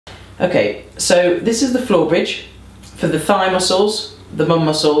Okay, so this is the floor bridge for the thigh muscles, the bum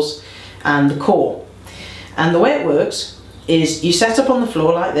muscles and the core. And the way it works is you set up on the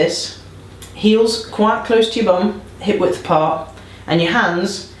floor like this, heels quite close to your bum, hip width apart, and your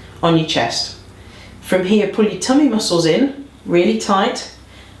hands on your chest. From here, pull your tummy muscles in really tight,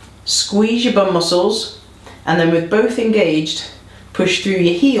 squeeze your bum muscles, and then with both engaged, push through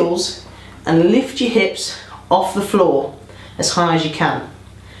your heels and lift your hips off the floor as high as you can.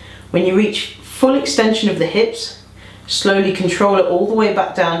 When you reach full extension of the hips, slowly control it all the way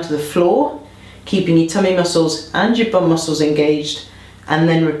back down to the floor, keeping your tummy muscles and your bum muscles engaged, and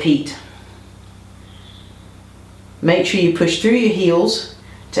then repeat. Make sure you push through your heels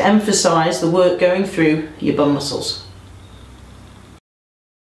to emphasize the work going through your bum muscles.